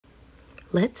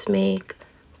let's make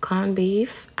corned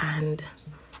beef and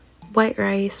white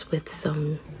rice with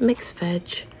some mixed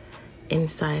veg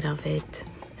inside of it.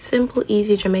 Simple,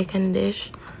 easy Jamaican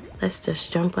dish. Let's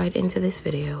just jump right into this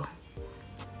video.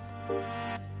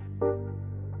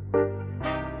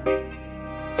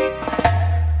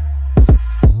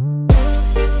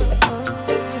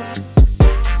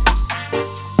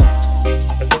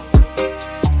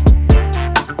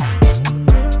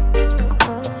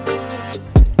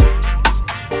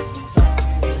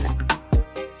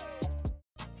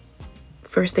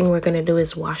 First thing we're going to do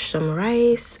is wash some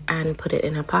rice and put it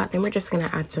in a pot. Then we're just going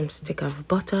to add some stick of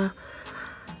butter.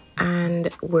 And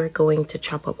we're going to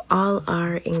chop up all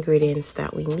our ingredients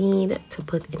that we need to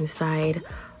put inside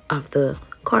of the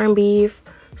corned beef: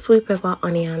 sweet pepper,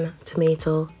 onion,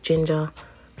 tomato, ginger,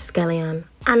 scallion,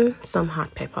 and some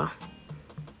hot pepper.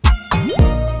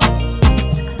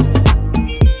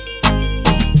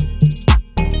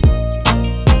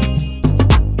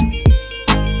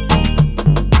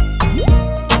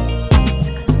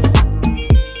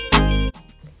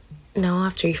 Now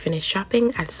after you finish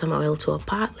chopping, add some oil to a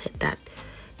pot, let that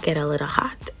get a little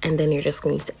hot, and then you're just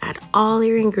going to add all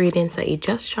your ingredients that you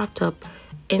just chopped up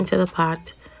into the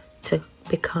pot to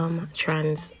become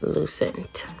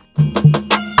translucent.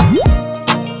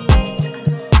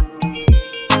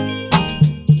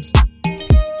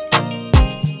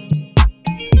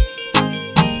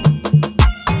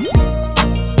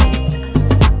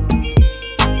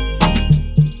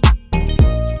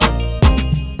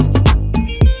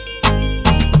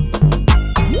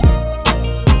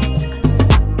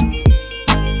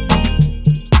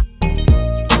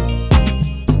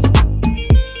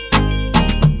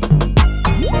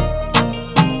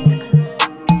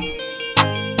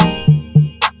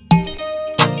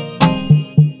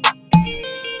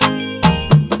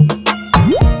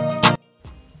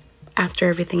 After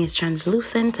everything is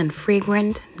translucent and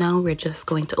fragrant, now we're just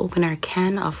going to open our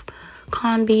can of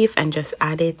corned beef and just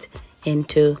add it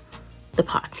into the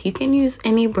pot. You can use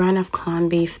any brand of corned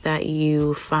beef that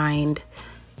you find.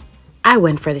 I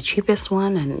went for the cheapest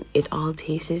one and it all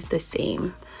tastes the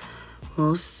same.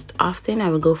 Most often I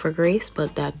would go for Grace,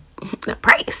 but the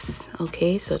price.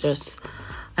 Okay, so just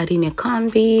add in your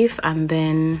corned beef and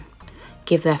then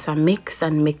give that a mix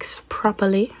and mix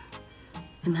properly,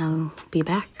 and I'll be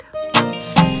back.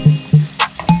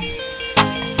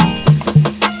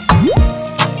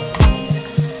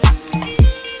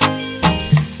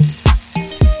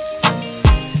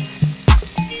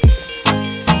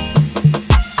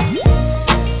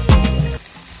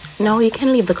 Now you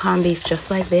can leave the corned beef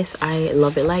just like this. I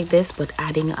love it like this, but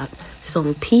adding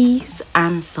some peas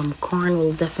and some corn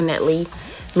will definitely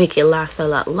make it last a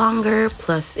lot longer.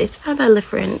 Plus it's had a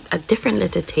different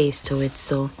little taste to it,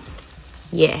 so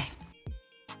yeah.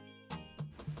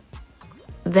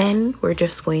 Then we're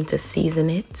just going to season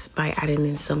it by adding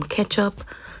in some ketchup,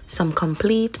 some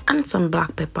complete, and some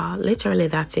black pepper. Literally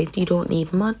that's it. You don't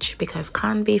need much because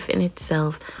corned beef in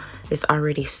itself is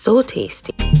already so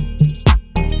tasty.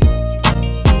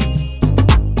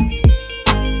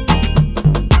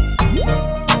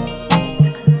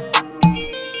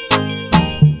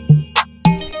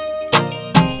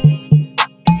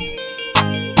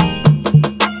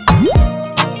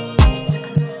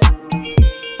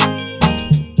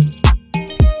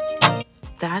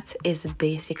 That is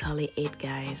basically it,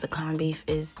 guys. The corned beef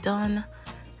is done.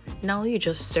 Now you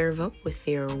just serve up with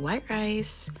your white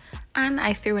rice, and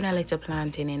I threw in a little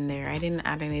plantain in there. I didn't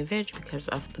add any veg because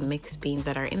of the mixed beans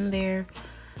that are in there,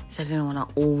 so I didn't want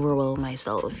to overwhelm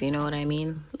myself, you know what I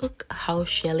mean? Look how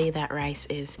shelly that rice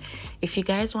is. If you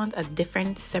guys want a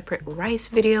different separate rice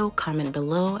video, comment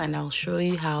below and I'll show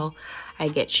you how I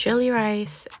get shelly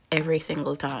rice every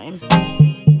single time.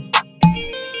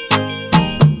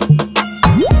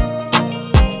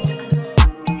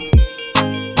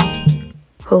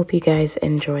 Hope you guys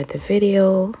enjoyed the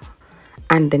video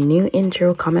and the new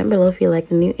intro. Comment below if you like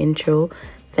the new intro.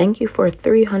 Thank you for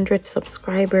 300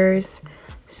 subscribers.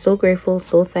 So grateful,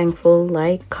 so thankful.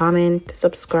 Like, comment,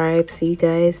 subscribe. See you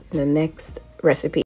guys in the next recipe.